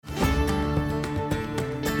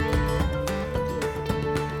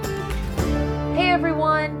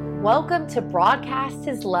everyone. Welcome to Broadcast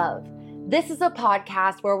His Love. This is a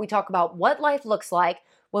podcast where we talk about what life looks like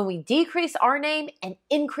when we decrease our name and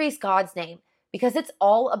increase God's name, because it's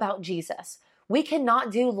all about Jesus. We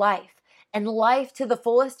cannot do life and life to the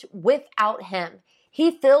fullest without Him.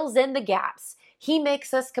 He fills in the gaps. He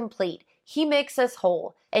makes us complete. He makes us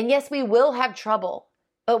whole. And yes, we will have trouble,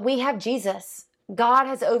 but we have Jesus. God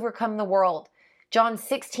has overcome the world. John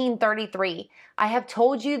 16:33, I have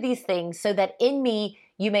told you these things so that in me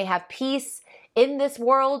you may have peace. In this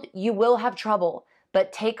world you will have trouble,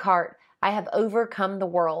 but take heart, I have overcome the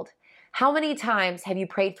world. How many times have you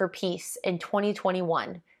prayed for peace in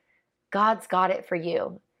 2021? God's got it for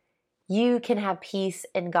you. You can have peace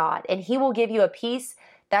in God, and He will give you a peace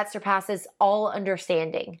that surpasses all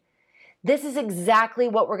understanding. This is exactly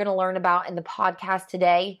what we're going to learn about in the podcast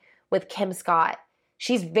today with Kim Scott.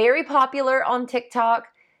 She's very popular on TikTok.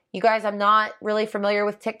 You guys, I'm not really familiar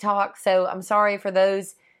with TikTok, so I'm sorry for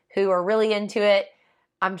those who are really into it.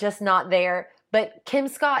 I'm just not there. But Kim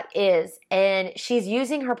Scott is, and she's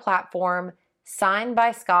using her platform, Signed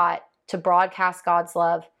by Scott, to broadcast God's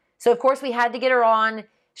love. So, of course, we had to get her on.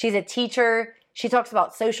 She's a teacher. She talks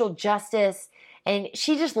about social justice, and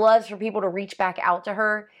she just loves for people to reach back out to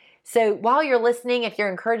her. So while you're listening, if you're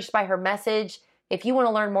encouraged by her message, if you want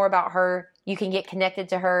to learn more about her, you can get connected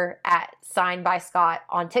to her at Signed by Scott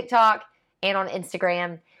on TikTok and on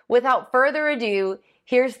Instagram. Without further ado,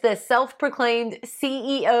 here's the self-proclaimed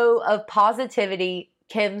CEO of positivity,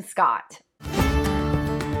 Kim Scott.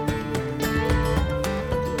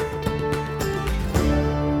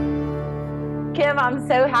 Kim, I'm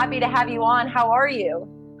so happy to have you on. How are you?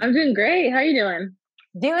 I'm doing great. How are you doing?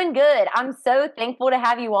 Doing good. I'm so thankful to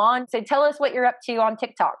have you on. So tell us what you're up to on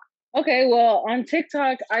TikTok. Okay, well, on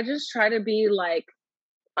TikTok, I just try to be like,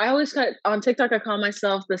 on TikTok, I call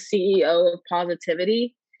myself the CEO of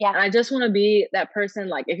positivity. Yeah. And I just want to be that person.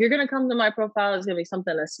 Like, if you're going to come to my profile, it's going to be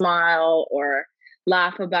something to smile or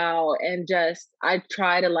laugh about. And I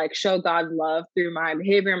try to like show God's love through my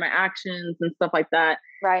behavior, my actions and stuff like that.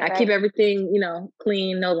 Right. I keep everything,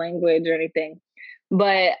 clean, no language or anything.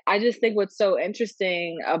 But I just think what's so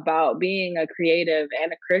interesting about being a creative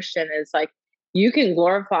and a Christian is like, you can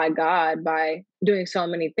glorify God by doing so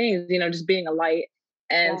many things, just being a light.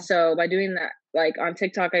 And so by doing that, like on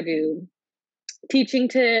TikTok, I do teaching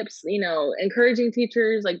tips, encouraging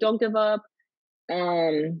teachers, like don't give up,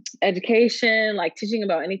 education, like teaching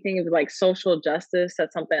about anything of like social justice.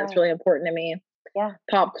 That's something that's really important to me. Yeah.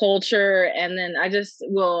 Pop culture. And then I just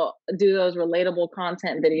will do those relatable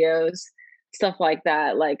content videos, stuff like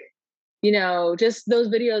that. Like, just those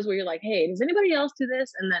videos where you're like, hey, does anybody else do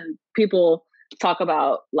this? And then people talk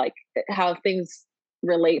about like how things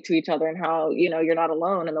relate to each other and how, you're not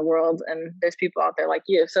alone in the world and there's people out there like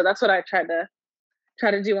you. So that's what I try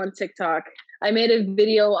to do on TikTok. I made a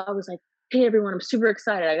video. I was like, hey, everyone, I'm super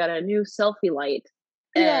excited. I got a new selfie light.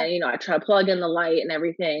 Yeah. And, I try to plug in the light and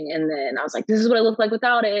everything. And then I was like, this is what I look like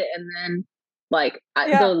without it. And then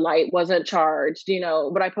the light wasn't charged,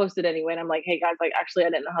 but I posted anyway. And I'm like, hey guys, like, actually,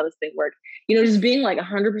 I didn't know how this thing worked. Just being like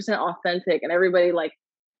 100% authentic, and everybody like,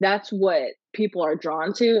 that's what people are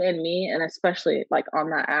drawn to in me. And especially like on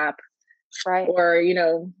that app. Right. Or,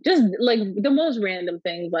 just like the most random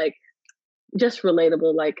things, like just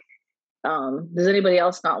relatable, like, does anybody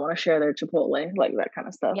else not want to share their Chipotle? Like that kind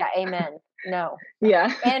of stuff. Yeah. Amen. No.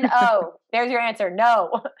 Yeah. And there's your answer. No.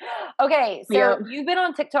 Okay. So You've been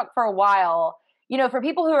on TikTok for a while. For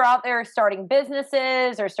people who are out there starting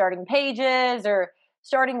businesses or starting pages or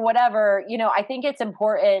starting whatever, I think it's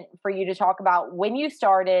important for you to talk about when you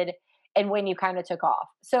started and when you kind of took off.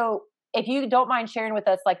 So if you don't mind sharing with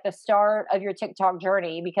us like the start of your TikTok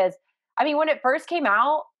journey, because when it first came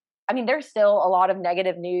out, there's still a lot of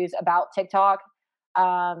negative news about TikTok.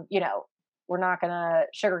 We're not going to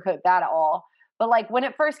sugarcoat that at all. But like when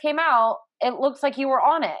it first came out, it looks like you were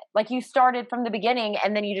on it. Like you started from the beginning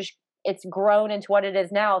and then it's grown into what it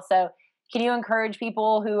is now. So can you encourage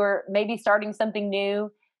people who are maybe starting something new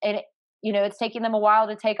and, it's taking them a while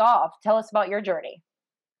to take off? Tell us about your journey.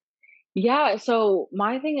 Yeah. So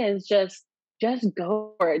my thing is just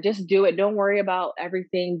go for it. Just do it. Don't worry about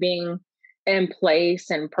everything being in place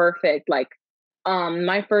and perfect. Like,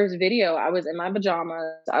 my first video, I was in my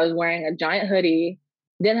pajamas. I was wearing a giant hoodie,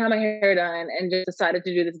 didn't have my hair done, and just decided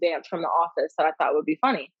to do this dance from the office that I thought would be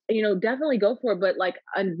funny. Definitely go for it. But like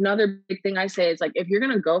another big thing I say is like, if you're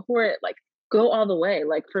going to go for it, like go all the way.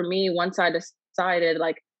 Like for me, once I decided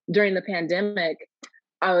like during the pandemic,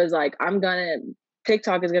 I was like,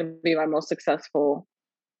 TikTok is going to be my most successful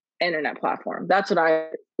internet platform. That's what I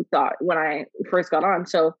thought when I first got on.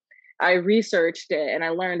 So I researched it and I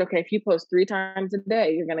learned, okay, if you post 3 times a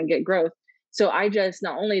day, you're going to get growth. So I just,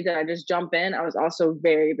 not only did I just jump in, I was also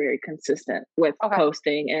very, very consistent with Okay.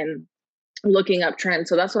 posting and looking up trends.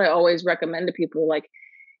 So that's what I always recommend to people. Like,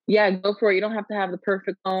 yeah, go for it. You don't have to have the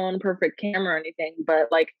perfect phone, perfect camera or anything, but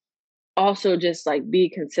like also just like be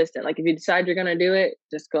consistent. Like if you decide you're gonna do it,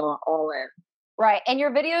 just go all in. Right. And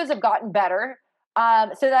your videos have gotten better.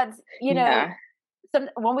 So that's, Yeah.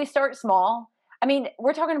 when we start small, I mean,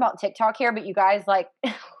 we're talking about TikTok here, but you guys, like,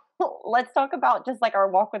 let's talk about just like our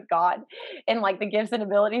walk with God and like the gifts and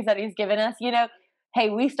abilities that He's given us. Hey,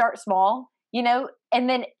 we start small, and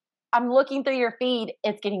then I'm looking through your feed,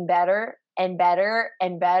 it's getting better and better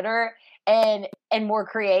and better and more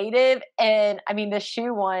creative. And I mean, the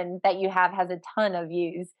shoe one that you have has a ton of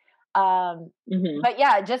views. Um, Hmm. but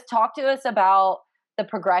yeah, just talk to us about the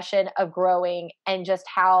progression of growing and just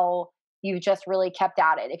how you've just really kept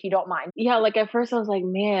at it, if you don't mind. Yeah, like at first I was like,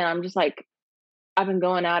 man, I'm just like, I've been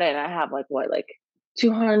going at it and I have like what, like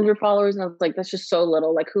 200 followers. And I was like, that's just so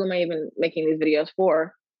little. Like, who am I even making these videos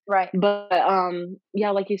for? Right. But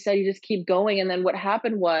yeah, like you said, you just keep going. And then what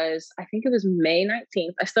happened was, I think it was May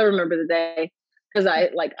 19th. I still remember the day because I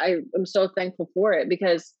am so thankful for it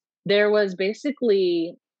because there was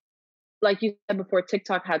basically, like you said before,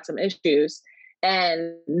 TikTok had some issues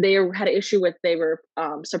and they had an issue with they were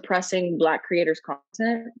suppressing Black creators'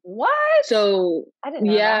 content. What? So I didn't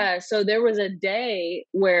know that. yeah, so there was a day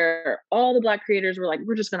where all the Black creators were like,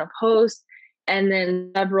 we're just gonna post, and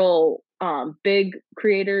then several big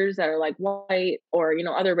creators that are like white or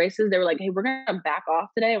other races, they were like, hey, we're gonna back off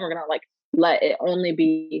today, and we're gonna like let it only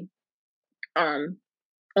be um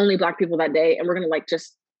only Black people that day, and we're gonna like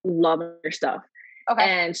just love your stuff. Okay.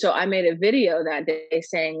 And so I made a video that day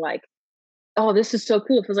saying like, oh, this is so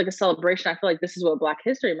cool. It feels like a celebration. I feel like this is what Black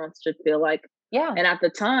History Month should feel like. Yeah. And at the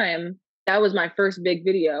time, that was my first big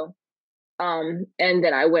video. And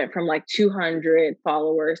then I went from like 200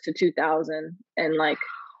 followers to 2,000 in like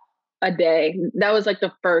a day. That was like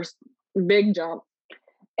the first big jump.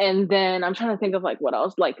 And then I'm trying to think of like what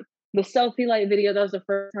else. Like the selfie light video, that was the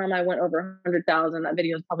first time I went over 100,000. That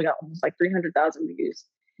video's probably got almost like 300,000 views.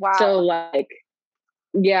 So Wow. like,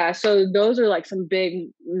 yeah, so those are like some big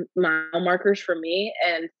mile markers for me.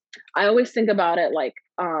 And I always think about it like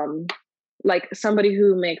somebody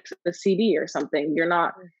who makes a CD or something. You're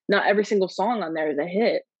not every single song on there is a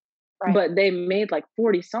hit, Right. but they made like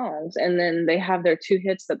 40 songs and then they have their two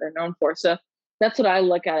hits that they're known for. So that's what I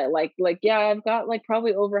look at it like yeah, I've got like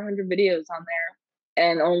probably over 100 videos on there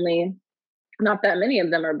and only not that many of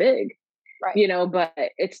them are big, Right. but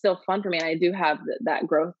it's still fun for me and I do have that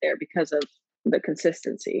growth there because of the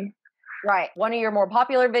consistency. Right. One of your more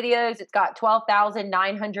popular videos, it's got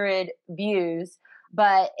 12,900 views,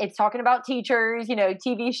 but it's talking about teachers,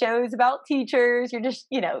 TV shows about teachers. You're just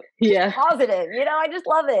Yeah. positive. I just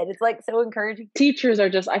love it. It's like so encouraging. Teachers are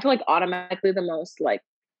just, I feel like, automatically the most like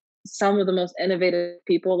some of the most innovative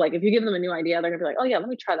people. Like if you give them a new idea, they're gonna be like, oh yeah, let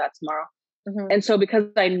me try that tomorrow. Hmm. And so because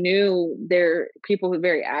I knew they're people who are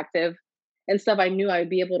very active and stuff, I knew I'd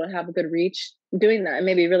be able to have a good reach doing that and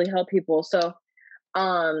maybe really help people. So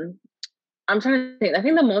um I'm trying to think. I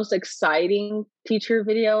think the most exciting teacher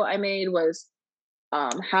video I made was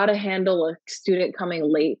how to handle a student coming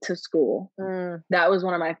late to school. Mm, That was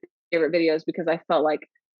one of my favorite videos because I felt like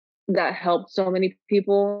that helped so many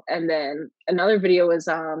people. And then another video was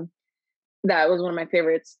that was one of my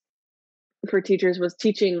favorites for teachers was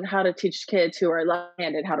teaching how to teach kids who are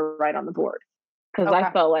left-handed how to write on the board because I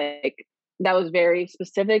okay. felt like that was very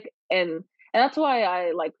specific and that's why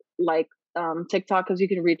I like TikTok because you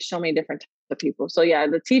can reach so many different types of people. So yeah,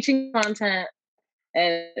 the teaching content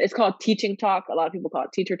and it's called Teaching Talk. A lot of people call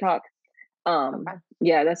it Teacher Talk. Okay.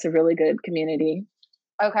 Yeah, that's a really good community.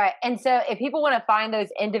 Okay. And so if people want to find those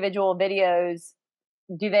individual videos,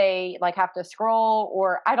 do they like have to scroll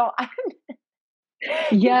or I don't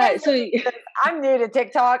you Yeah, guys so I'm new to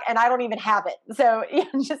TikTok and I don't even have it. So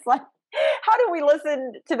just like how do we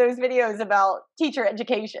listen to those videos about teacher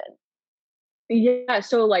education? yeah,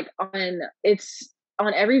 so like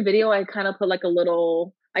on every video I kind of put like a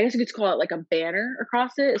little, I guess you could call it like a banner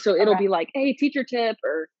across it. So it'll Okay. be like, hey, teacher tip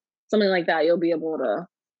or something like that. You'll be able to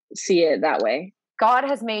see it that way. God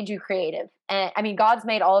has made you creative. And I mean, God's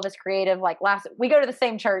made all of us creative. Like we go to the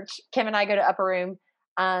same church. Kim and I go to Upper Room.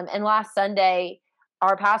 And last Sunday,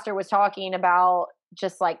 our pastor was talking about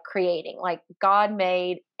just like creating. Like God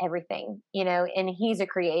made everything, and He's a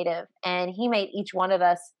creative, and He made each one of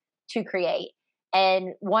us to create. And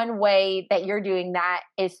one way that you're doing that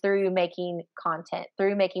is through making content,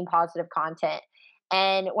 through making positive content.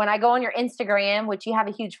 And when I go on your Instagram, which you have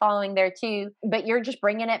a huge following there too, but you're just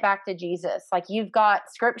bringing it back to Jesus. Like you've got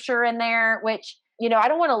scripture in there, which I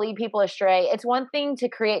don't want to lead people astray. It's one thing to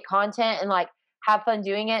create content and like have fun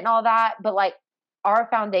doing it and all that, but like our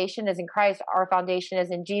foundation is in Christ, our foundation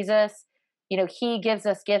is in Jesus. He gives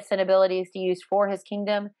us gifts and abilities to use for his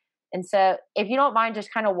kingdom. And so, if you don't mind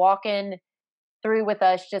just kind of walking through with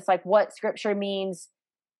us, just like what scripture means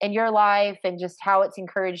in your life and just how it's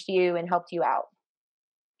encouraged you and helped you out.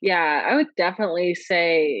 Yeah, I would definitely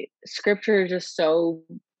say scripture is just so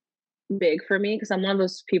big for me because I'm one of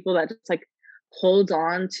those people that just like holds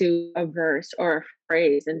on to a verse or a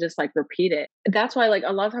phrase and just like repeat it. That's why like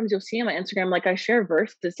a lot of times you'll see on my Instagram, like I share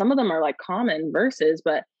verses. Some of them are like common verses,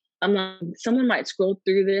 but I'm not, someone might scroll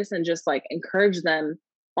through this and just like encourage them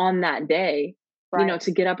on that day, Right.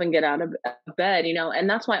 to get up and get out of bed, and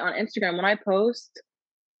that's why on Instagram, when I post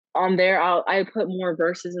on there, I put more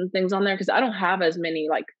verses and things on there because I don't have as many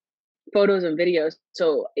like photos and videos.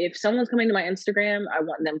 So if someone's coming to my Instagram, I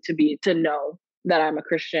want them to know that I'm a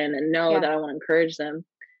Christian and know Yeah. that I want to encourage them.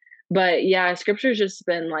 But yeah, scripture's just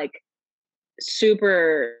been like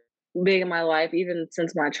super big in my life even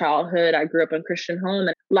since my childhood. I grew up in a Christian home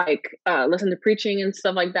and like listen to preaching and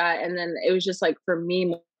stuff like that. And then it was just like for me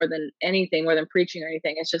more than anything, more than preaching or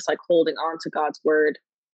anything, it's just like holding on to God's word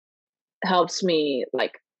helps me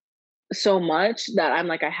like so much that I'm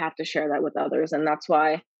like I have to share that with others. And that's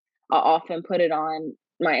why I often put it on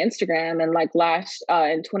my Instagram. And like last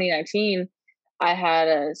in 2019, I had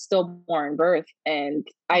a stillborn birth and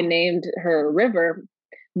I named her River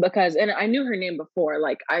because, and I knew her name before,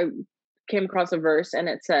 like I came across a verse and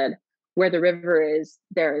it said, where the river is,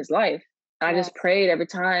 there is life. And I Yes. just prayed every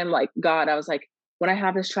time, like, God, I was like, when I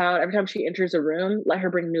have this child, every time she enters a room, let her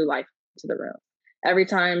bring new life to the room. Every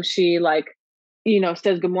time she like,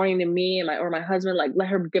 says good morning to me and my husband, like let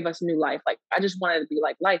her give us new life. Like I just wanted to be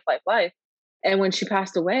like life, life, life. And when she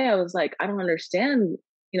passed away, I was like, I don't understand,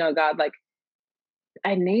 God, like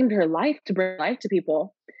I named her life to bring life to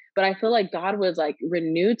people. But I feel like God was like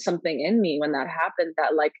renewed something in me when that happened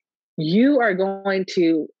that like you are going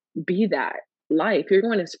to be that life. You're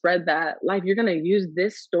going to spread that life. You're going to use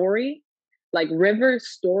this story. Like River's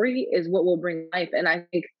story is what will bring life. And I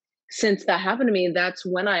think since that happened to me, that's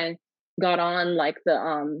when I got on like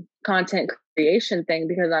the content creation thing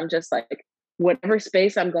because I'm just like whatever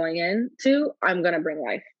space I'm going into, I'm going to bring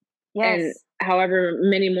life. And Yes. however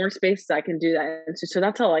many more spaces I can do that into. So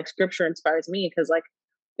that's how like scripture inspires me because like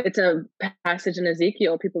it's a passage in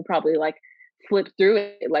Ezekiel. People probably like flip through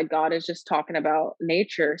it. Like God is just talking about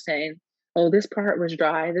nature, saying, "Oh, this part was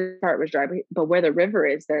dry. This part was dry, but where the river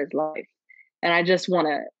is, there's life." And I just want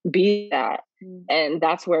to be that, Mm. and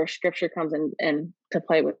that's where scripture comes in to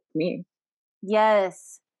play with me.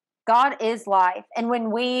 Yes. God is life. And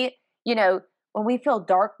when we feel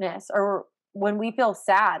darkness or when we feel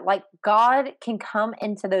sad, like God can come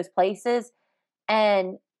into those places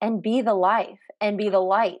and be the life and be the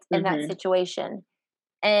light in that Hmm. situation.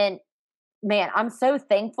 And man, I'm so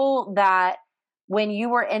thankful that when you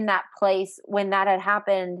were in that place when that had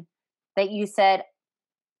happened that you said,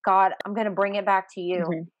 "God, I'm going to bring it back to you."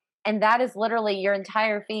 Hmm. And that is literally your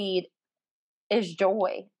entire feed is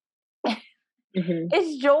joy. Hmm.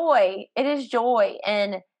 It's joy. It is joy.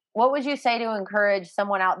 And what would you say to encourage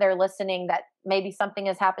someone out there listening that maybe something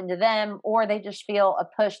has happened to them or they just feel a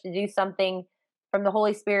push to do something from the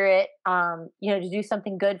Holy Spirit, to do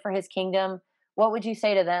something good for his kingdom? What would you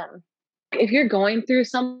say to them? If you're going through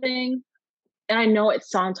something, and I know it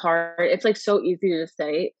sounds hard, it's like so easy to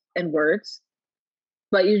say in words,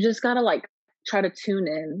 but you just gotta like try to tune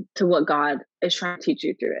in to what God is trying to teach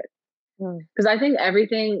you through it. Mm. Because I think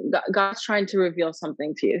everything God's trying to reveal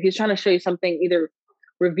something to you. He's trying to show you something, either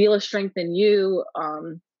reveal a strength in you,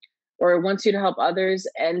 or wants you to help others,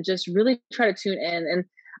 and just really try to tune in. And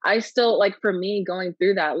I still like for me going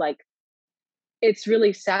through that, like it's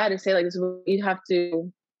really sad to say like this. You have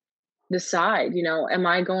to decide. Am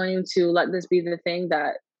I going to let this be the thing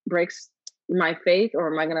that breaks my faith,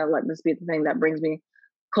 or am I going to let this be the thing that brings me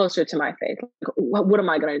closer to my faith? Like, what am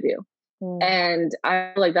I going to do? Mm. And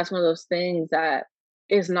I feel like that's one of those things that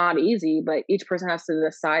is not easy, but each person has to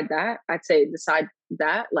decide that. I'd say decide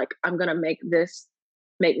that, like, I'm going to make this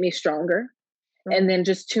make me stronger. And Mm. then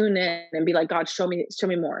just tune in and be like, God, show me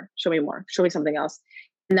more, show me more, show me something else.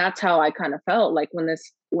 And that's how I kind of felt like when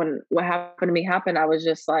what happened to me happened, I was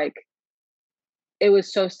just like, it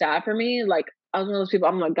was so sad for me. Like, I was one of those people,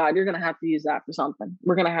 I'm like, God, you're going to have to use that for something.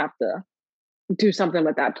 We're going to have to do something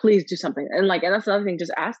with that. Please do something. And that's another thing.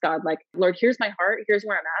 Just ask God, like, Lord, here's my heart. Here's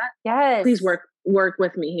where I'm at. Please Yes. work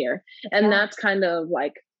with me here. And Yeah. that's kind of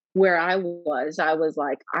like where I was. I was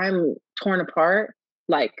like, I'm torn apart.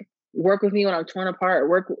 Like, work with me when I'm torn apart.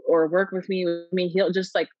 Work with me, heal.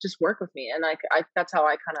 Just work with me. And like, that's how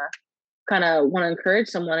I kind of kind of want to encourage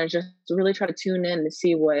someone and just really try to tune in to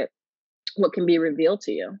see what can be revealed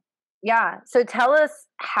to you. Yeah. So tell us,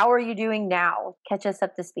 how are you doing now? Catch us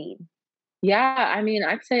up to speed. Yeah, I mean,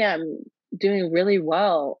 I'd say I'm doing really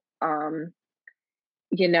well.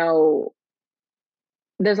 You know,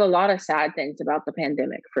 there's a lot of sad things about the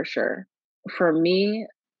pandemic for sure. For me,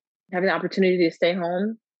 having the opportunity to stay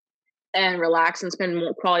home and relax and spend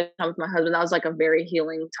more quality time with my husband, that was like a very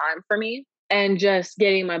healing time for me. And just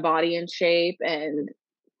getting my body in shape and,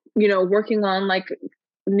 working on like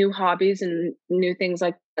new hobbies and new things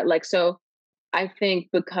like that. Like, so I think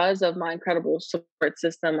because of my incredible support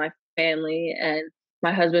system, my family and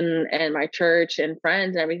my husband and my church and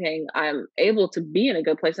friends and everything, I'm able to be in a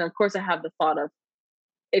good place. And of course, I have the thought of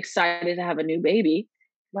excited to have a new baby.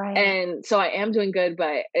 Right. And so I am doing good,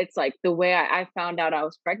 but it's like the way I found out I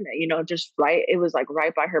was pregnant, just right. It was like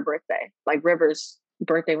right by her birthday, like River's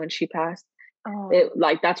birthday when she passed. Oh, It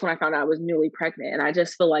like that's when I found out I was newly pregnant. And I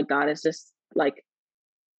just feel like God is just like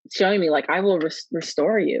showing me, like, I will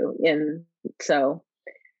restore you. And so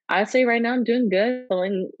I say right now I'm doing good,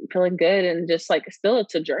 feeling good, and just like still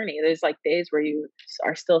it's a journey. There's like days where you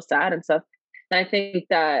are still sad and stuff. And I think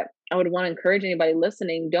that I would want to encourage anybody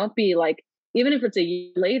listening, don't be like, even if it's a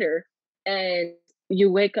year later and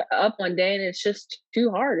you wake up one day and it's just too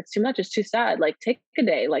hard, it's too much, it's too sad. Like take a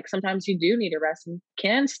day. Like sometimes you do need a rest and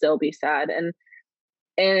can still be sad. And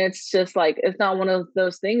it's just like it's not one of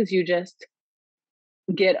those things you just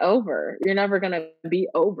get over. You're never gonna be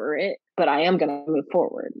over it, but I am gonna move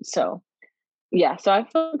forward. So yeah, so I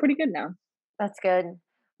feel pretty good now. that's good.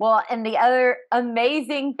 Well, and the other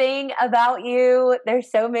amazing thing about you, there's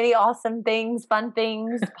so many awesome things, fun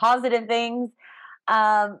things, positive things.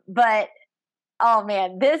 But oh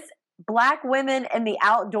man, this Black women in the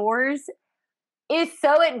outdoors is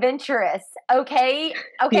so adventurous. Okay.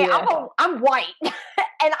 Okay. Yeah. I'm white and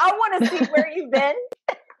I want to see where you've been.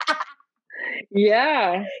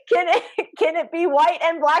 Yeah. Can it be white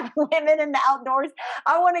and Black women in the outdoors?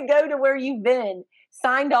 I want to go to where you've been.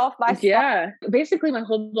 Signed off by Star. Yeah. Basically my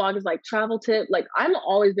whole blog is like travel tip. Like I'm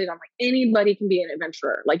always big on like anybody can be an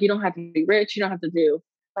adventurer. Like you don't have to be rich, you don't have to do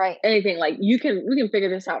Right. anything. Like we can figure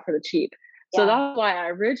this out for the cheap. So Yeah. that's why I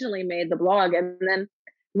originally made the blog. And then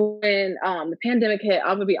when the pandemic hit,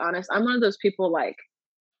 I'm gonna be honest, I'm one of those people like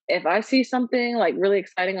if I see something like really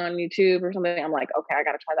exciting on YouTube or something, I'm like, okay, I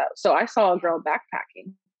gotta try that. So I saw a girl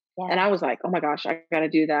backpacking and Yeah. I was like, oh my gosh, I gotta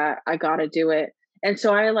do that. I gotta do it. And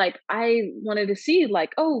so I wanted to see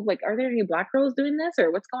like, oh, like, are there any Black girls doing this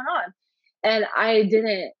or what's going on? And I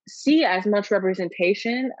didn't see as much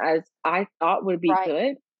representation as I thought would be Right.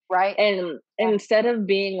 good. Right. And Yeah. instead of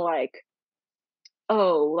being like,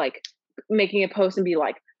 oh, like making a post and be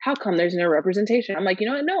like, how come there's no representation? I'm like, you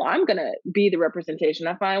know what? No, I'm gonna be the representation.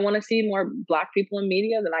 If I want to see more Black people in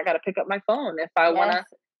media, then I gotta pick up my phone. If I Yes. wanna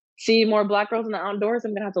see more Black girls in the outdoors,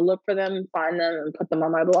 I'm gonna have to look for them, find them, and put them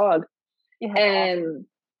on my blog. Yeah. That's awesome.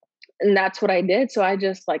 And that's what I did. So I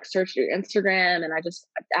just like searched through Instagram and I just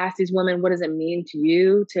asked these women, what does it mean to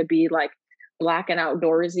you to be like Black and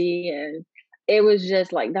outdoorsy? And it was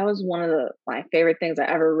just like that was one of my favorite things I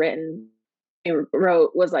ever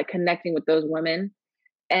wrote was like connecting with those women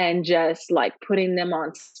and just like putting them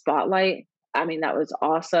on spotlight. I mean, that was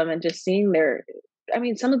awesome. And just seeing I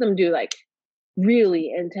mean, some of them do like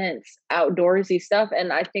really intense outdoorsy stuff.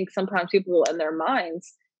 And I think sometimes people in their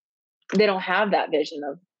minds, they don't have that vision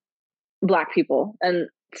of Black people. And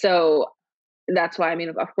so that's why, I mean,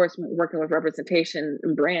 of course, working with representation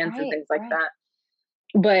and brands and Right. things like Right. that.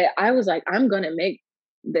 But I was like, I'm going to make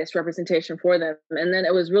this representation for them. And then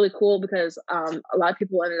it was really cool because a lot of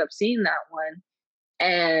people ended up seeing that one.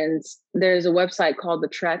 And there's a website called The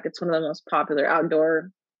Trek. It's one of the most popular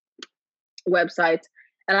outdoor websites.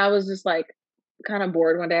 And I was just like kind of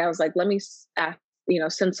bored one day. I was like, let me ask,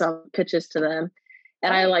 send some pitches to them.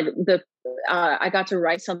 And I Right. like I got to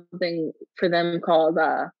write something for them called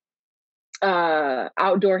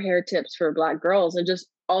outdoor hair tips for Black girls, and just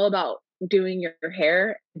all about doing your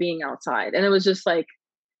hair, being outside. And it was just like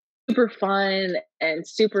super fun and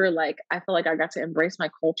super like I felt like I got to embrace my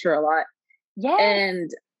culture a lot. Yes. And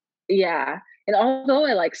yeah. And although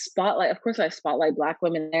I like spotlight, of course I spotlight Black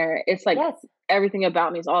women there, it's like Yes. everything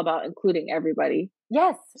about me is all about including everybody.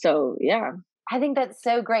 Yes. So yeah. I think that's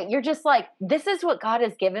so great. You're just like, this is what God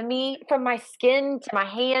has given me, from my skin to my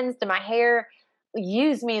hands to my hair.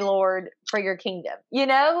 Use me, Lord, for your kingdom. Hmm.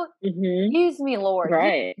 Use me, Lord. Use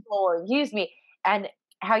Right. me, Lord. Use me. And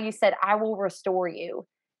how you said, I will restore you.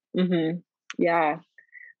 Hmm. Yeah.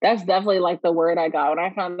 That's definitely like the word I got when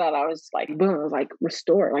I found out. I was like, boom, it was like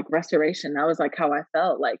restore, like restoration. That was like how I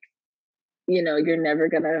felt. Like, you're never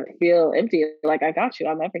gonna feel empty. Like, I got you.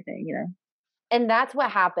 I'm everything. And that's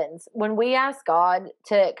what happens when we ask God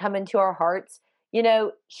to come into our hearts.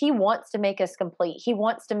 He wants to make us complete. He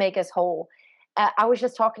wants to make us whole. I was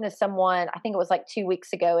just talking to someone, I think it was like 2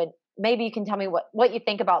 weeks ago, and maybe you can tell me what you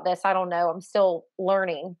think about this. I don't know. I'm still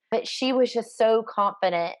learning. But she was just so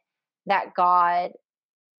confident that God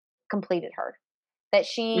completed her, that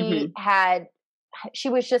Hmm. she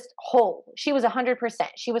was just whole. She was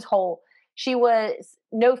 100%. She was whole. She was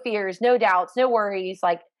no fears, no doubts, no worries.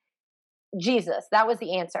 Like, Jesus, that was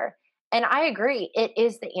the answer. And I agree, it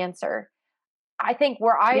is the answer. I think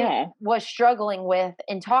where I Yeah. was struggling with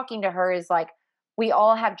in talking to her is like, we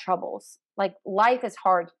all have troubles. Like, life is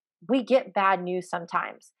hard. We get bad news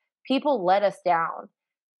sometimes. People let us down,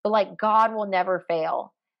 but like, God will never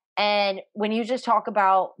fail. And when you just talk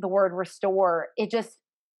about the word restore,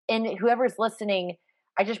 and whoever's listening,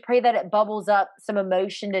 I just pray that it bubbles up some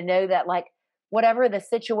emotion to know that, like, whatever the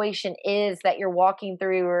situation is that you're walking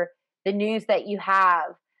through, or the news that you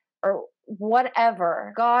have, or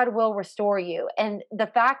whatever, God will restore you. And the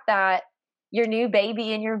fact that your new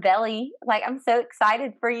baby in your belly, like, I'm so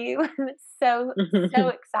excited for you. It's so, so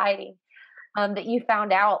exciting that you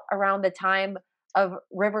found out around the time of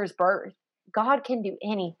River's birth. God can do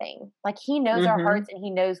anything. Like, He knows our Hmm. hearts and He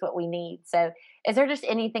knows what we need. So, is there just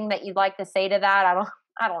anything that you'd like to say to that?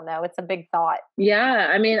 I don't know. It's a big thought. Yeah,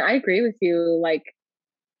 I mean, I agree with you. Like,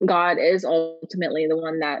 God is ultimately the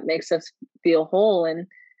one that makes us feel whole. And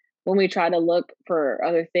when we try to look for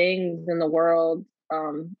other things in the world,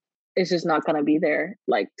 it's just not going to be there,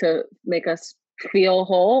 like, to make us feel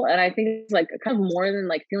whole. And I think it's like kind of more than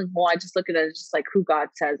like feeling whole. I just look at it as just like who God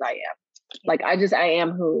says I am. Yeah. Like, I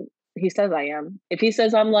am who He says I am. If He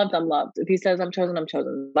says I'm loved, I'm loved. If He says I'm chosen, I'm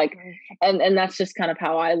chosen. Like, Mhm. and that's just kind of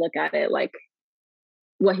how I look at it. Like,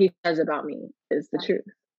 what He says about me is the Yeah. truth.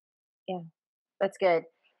 Yeah. That's good.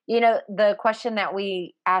 The question that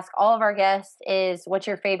we ask all of our guests is, what's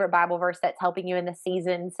your favorite Bible verse that's helping you in the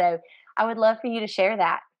season? So I would love for you to share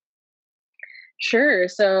that. Sure.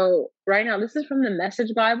 So right now, this is from the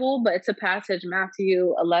Message Bible, but it's a passage,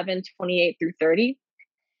 Matthew 11:28 through 30.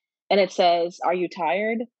 And it says, "Are you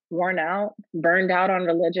tired, worn out, burned out on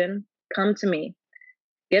religion? Come to me.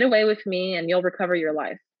 Get away with me, and you'll recover your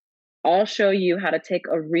life. I'll show you how to take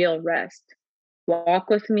a real rest. Walk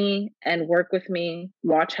with me and work with me.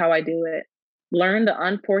 Watch how I do it. Learn the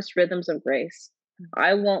unforced rhythms of grace.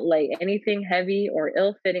 I won't lay anything heavy or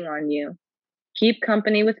ill fitting on you. Keep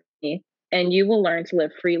company with me, and you will learn to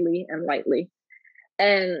live freely and lightly."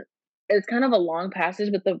 And it's kind of a long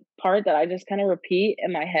passage, but the part that I just kind of repeat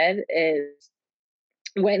in my head is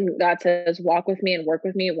when God says, "Walk with me and work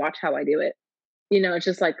with me, watch how I do it." It's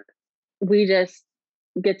just like we just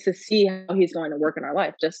get to see how He's going to work in our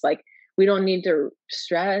life. Just like we don't need to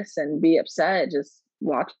stress and be upset. Just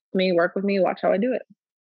watch me, work with me, watch how I do it.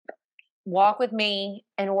 Walk with me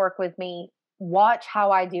and work with me. Watch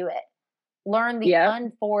how I do it. Learn the Yep.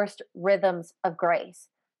 unforced rhythms of grace.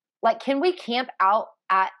 Like, can we camp out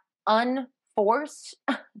at unforced?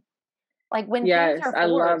 Like, when things Yes, are I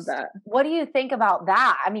love forced, that. what do you think about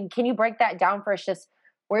that? I mean, can you break that down for us? Just,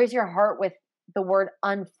 where's your heart with the word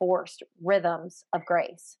unforced rhythms of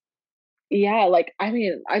grace? Yeah, like I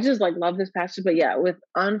mean, I just like love this passage, but yeah, with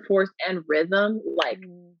unforced and rhythm, like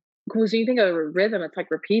Mm, because when you think of a rhythm, it's like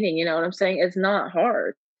repeating, you know what I'm saying? It's not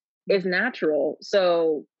hard. It's mm. natural.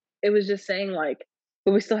 So it was just saying like,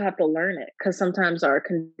 but we still have to learn it because sometimes our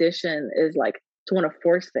condition is like to want to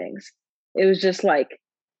force things. It was just like,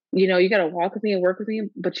 you gotta walk with me and work with me,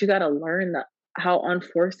 but you gotta learn how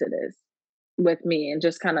unforced it is with me and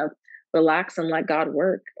just kind of relax and let God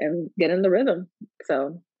work and get in the rhythm.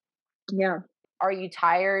 So yeah. Are you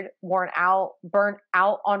tired, worn out, burnt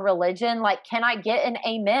out on religion? Like, can I get an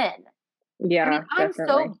amen? I mean, Yeah, I'm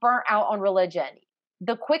definitely. so burnt out on religion.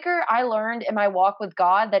 The quicker I learned in my walk with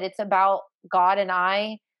God that it's about God and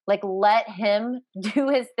I, like, let Him do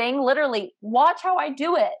His thing, literally, watch how I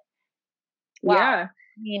do it. Wow. Yeah.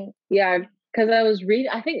 I mean, Yeah, because I was reading.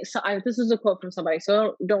 I think this is a quote from somebody, so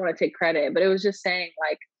I don't want to take credit, but it was just saying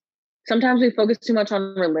like sometimes we focus too much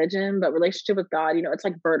on religion, but relationship with God, it's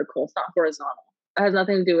like vertical, it's not horizontal. It has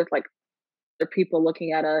nothing to do with like the people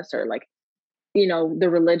looking at us or like the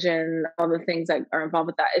religion, all the things that are involved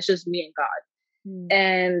with that. It's just me and God. mm,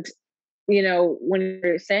 And when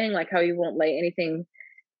you're saying like how you won't lay anything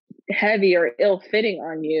heavy or ill fitting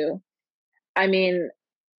on you, I mean,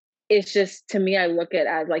 it's just to me, I look at it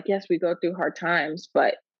as like, yes, we go through hard times,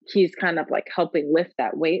 but He's kind of like helping lift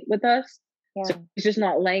that weight with us. So yeah. He's just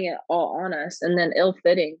not laying it all on us. And then ill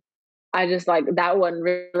fitting, I just like that one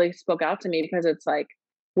really spoke out to me because it's like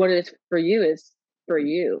what it is for you is for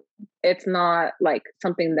you. It's not like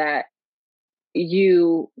something that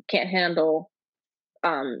you can't handle,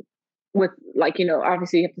 with, like,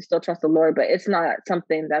 obviously you have to still trust the Lord, but it's not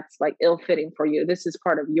something that's like ill-fitting for you. This is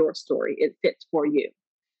part of your story. It fits for you.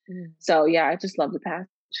 So yeah, I just love the passage.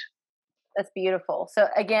 That's beautiful. So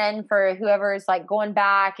again, for whoever's like going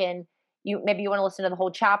back and maybe you want to listen to the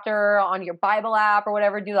whole chapter on your Bible app or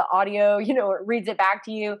whatever, do the audio, it reads it back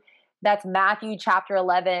to you. That's Matthew chapter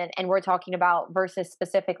 11. And we're talking about verses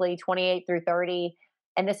specifically 28 through 30.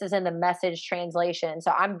 And this is in the Message translation.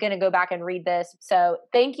 So I'm going to go back and read this. So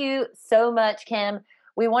thank you so much, Kim.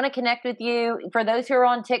 We want to connect with you. For those who are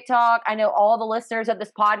on TikTok, I know all the listeners of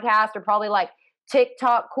this podcast are probably like,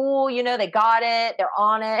 TikTok cool, they got it, they're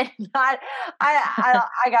on it. I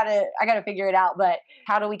gotta figure it out. But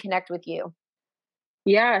how do we connect with you?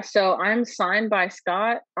 Yeah, so I'm signed by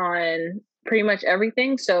Scott on pretty much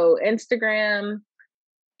everything. So Instagram,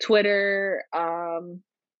 Twitter,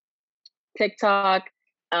 TikTok,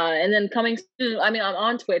 and then coming soon. I mean, I'm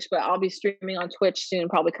on Twitch, but I'll be streaming on Twitch soon,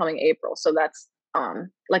 probably coming April. So that's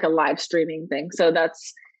like a live streaming thing. So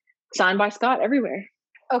that's signed by Scott everywhere.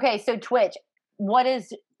 Okay, so Twitch. What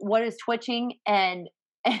is twitching and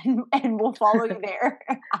we'll follow you there.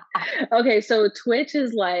 Okay, so Twitch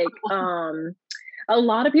is like a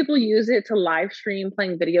lot of people use it to live stream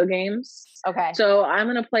playing video games. Okay. So I'm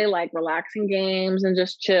gonna play like relaxing games and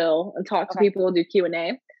just chill and talk to people, do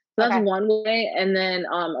Q&A. So that's one way. And then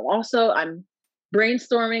also I'm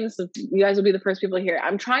brainstorming, so you guys will be the first people to hear it.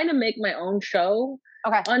 I'm trying to make my own show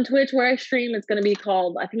on Twitch where I stream. I think it's gonna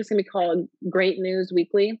be called Great News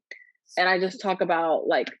Weekly. And I just talk about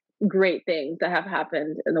like great things that have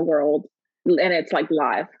happened in the world, and it's like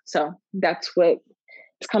live. So that's what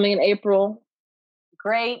it's coming in April.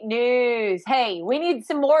 Great news. Hey, we need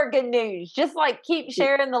some more good news. Just like keep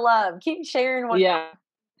sharing the love, keep sharing what. Yeah.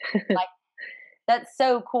 Like that's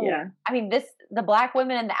so cool. Yeah. I mean, the Black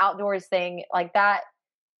women in the outdoors thing, like that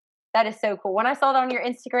is so cool. When I saw that on your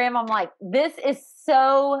Instagram, I'm like, this is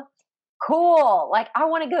so cool. Like, I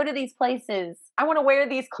want to go to these places. I want to wear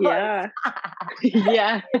these clothes. Yeah.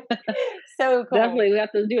 Yeah. So cool. Definitely. We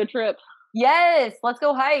have to do a trip. Yes. Let's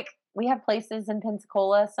go hike. We have places in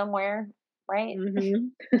Pensacola somewhere, right?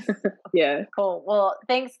 Mm-hmm. Yeah. Cool. Well,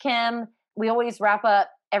 thanks, Kim. We always wrap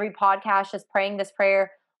up every podcast just praying this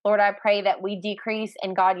prayer. Lord, I pray that we decrease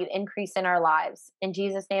and God, you increase in our lives. In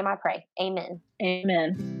Jesus' name I pray. Amen.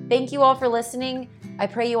 Amen. Thank you all for listening. I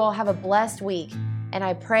pray you all have a blessed week. And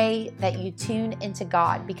I pray that you tune into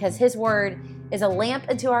God because his word is a lamp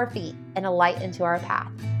unto our feet and a light unto our path.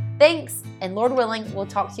 Thanks. And Lord willing, we'll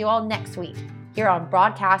talk to you all next week here on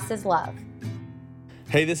Broadcast His Love.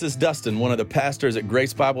 Hey, this is Dustin, one of the pastors at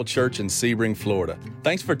Grace Bible Church in Sebring, Florida.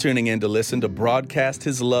 Thanks for tuning in to listen to Broadcast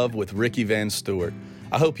His Love with Ricky Van Stewart.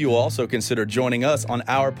 I hope you will also consider joining us on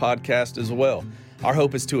our podcast as well. Our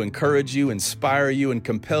hope is to encourage you, inspire you, and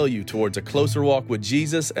compel you towards a closer walk with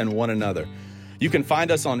Jesus and one another. You can find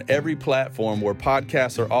us on every platform where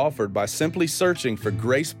podcasts are offered by simply searching for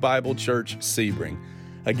Grace Bible Church Sebring.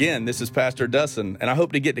 Again, this is Pastor Dustin, and I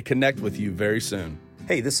hope to get to connect with you very soon.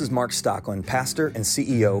 Hey, this is Mark Stocklin, pastor and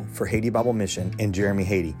CEO for Haiti Bible Mission in Jeremy,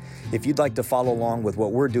 Haiti. If you'd like to follow along with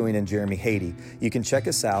what we're doing in Jeremy, Haiti, you can check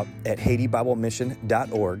us out at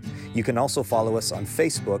HaitiBibleMission.org. You can also follow us on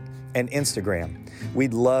Facebook and Instagram.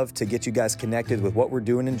 We'd love to get you guys connected with what we're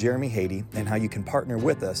doing in Jeremy, Haiti, and how you can partner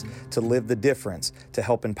with us to live the difference, to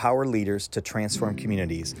help empower leaders to transform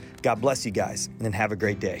communities. God bless you guys, and have a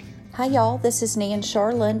great day. Hi, y'all. This is Nan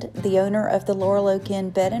Charland, the owner of the Laurel Oak Inn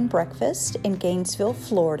Bed and Breakfast in Gainesville,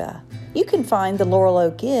 Florida. You can find the Laurel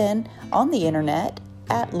Oak Inn on the internet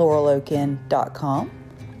at laureloakinn.com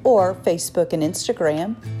or Facebook and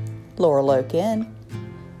Instagram, Laurel Oak Inn.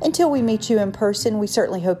 Until we meet you in person, we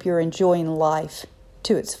certainly hope you're enjoying life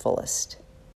to its fullest.